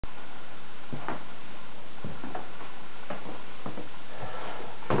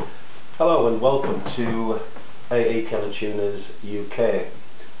Hello and welcome to AA Piano Tuners UK.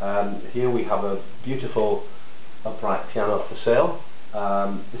 Here we have a beautiful upright piano for sale.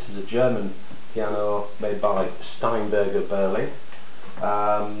 This is a German piano made by Steinberg of Berlin.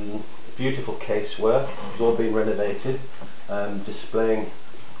 Beautiful casework, it's all been renovated, displaying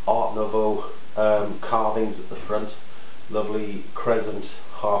Art Nouveau carvings at the front, lovely crescent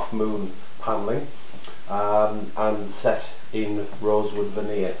half moon panelling, and set in rosewood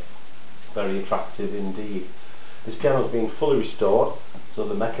veneer. Very attractive indeed. This piano has been fully restored, so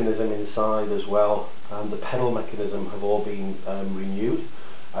the mechanism inside as well and the pedal mechanism have all been renewed.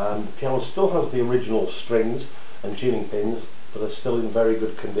 The piano still has the original strings and tuning pins, but are still in very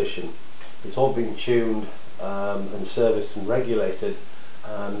good condition. It's all been tuned and serviced and regulated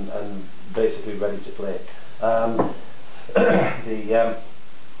and basically ready to play.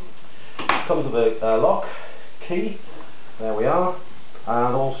 Comes with a lock key. There we are.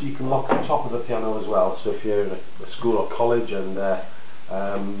 And also you can lock the top of the piano as well, so if you're in a school or college and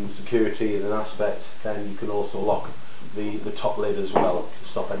security is an aspect, then you can also lock the top lid as well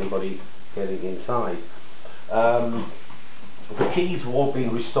to stop anybody getting inside. The keys have all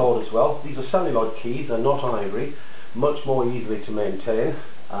been restored as well. These are celluloid keys, they're not ivory, much more easily to maintain.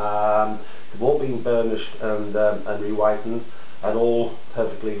 They've all been burnished and re-whitened and all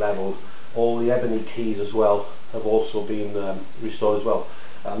perfectly levelled. All the ebony keys as well have also been restored as well.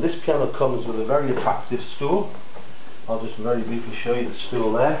 This piano comes with a very attractive stool. I'll just very briefly show you the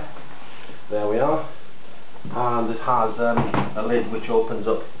stool there. There we are. And it has a lid which opens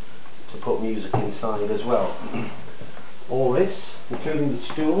up to put music inside as well. All this, including the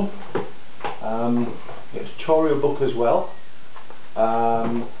stool, a tutorial book as well,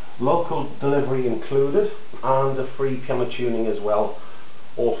 local delivery included, and a free piano tuning as well,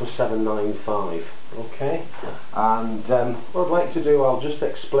 all for $7.95. Okay, and what I'd like to do, I'll just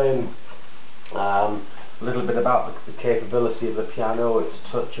explain a little bit about the capability of the piano, its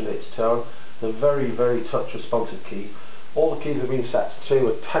touch and its tone. The very, very touch responsive key. All the keys have been set to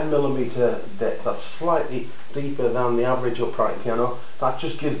a 10mm depth. That's slightly deeper than the average upright piano. That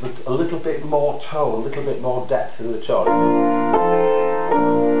just gives it a little bit more tone, a little bit more depth in the tone.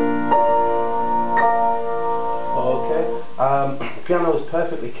 The piano is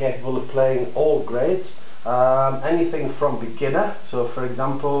perfectly capable of playing all grades, anything from beginner, so for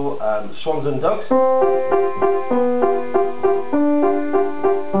example Swans and Ducks,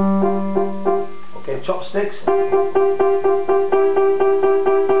 okay, Chopsticks,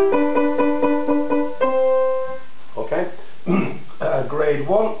 okay, grade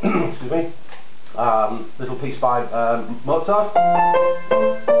 1, excuse me, little piece by Mozart.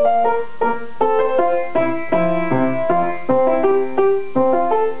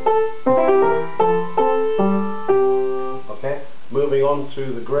 Moving on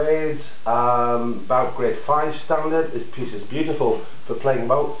through the grades, about grade 5 standard, this piece is beautiful for playing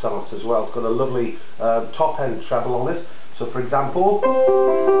Mozart as well. It's got a lovely top end treble on it. So for example,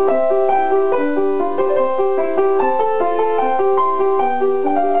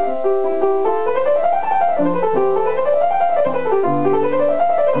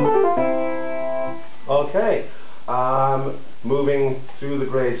 okay, moving through the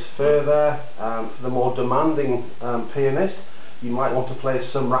grades further, for the more demanding pianist, you might want to play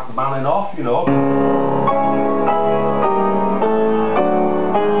some Rachmaninoff, you know.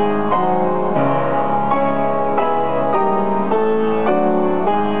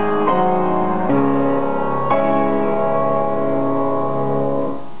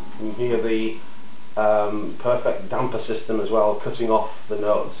 You hear the perfect damper system as well, cutting off the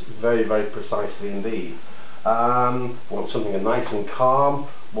notes very, very precisely indeed. Want something nice and calm,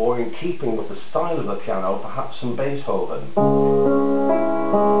 more in keeping with the style of the piano, perhaps some Beethoven.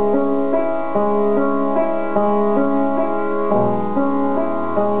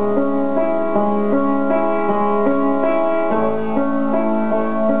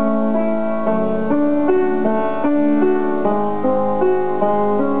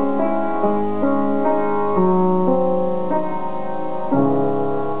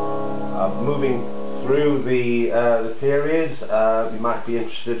 Moving through the periods, you might be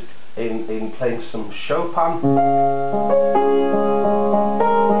interested in playing some Chopin.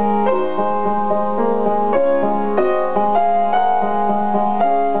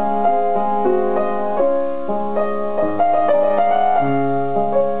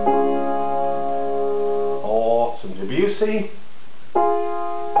 Or some Debussy.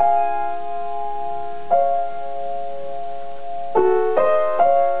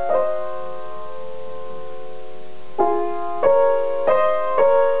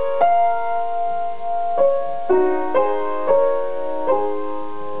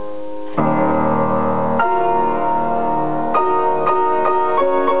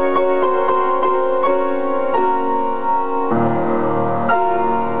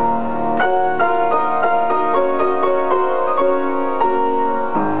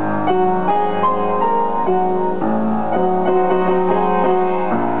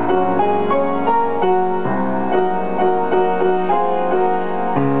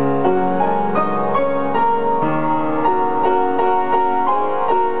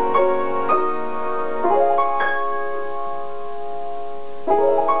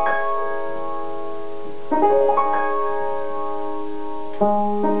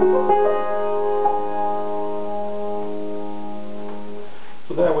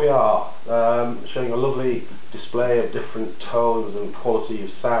 So there we are, showing a lovely display of different tones and quality of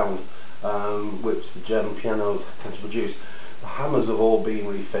sound which the German pianos tend to produce. The hammers have all been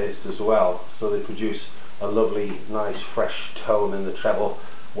refaced as well, so they produce a lovely, nice, fresh tone in the treble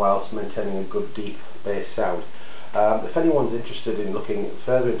whilst maintaining a good deep bass sound. If anyone's interested in looking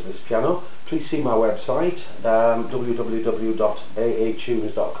further into this piano, please see my website,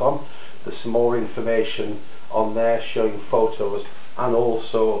 www.aatunes.com. There's some more information on there showing photos and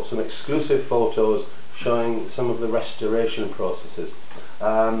also some exclusive photos showing some of the restoration processes.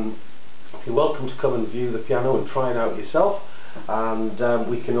 You're welcome to come and view the piano and try it out yourself, and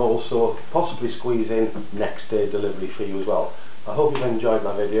we can also possibly squeeze in next day delivery for you as well. I hope you've enjoyed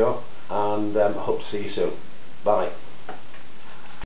my video, and I hope to see you soon. Bye.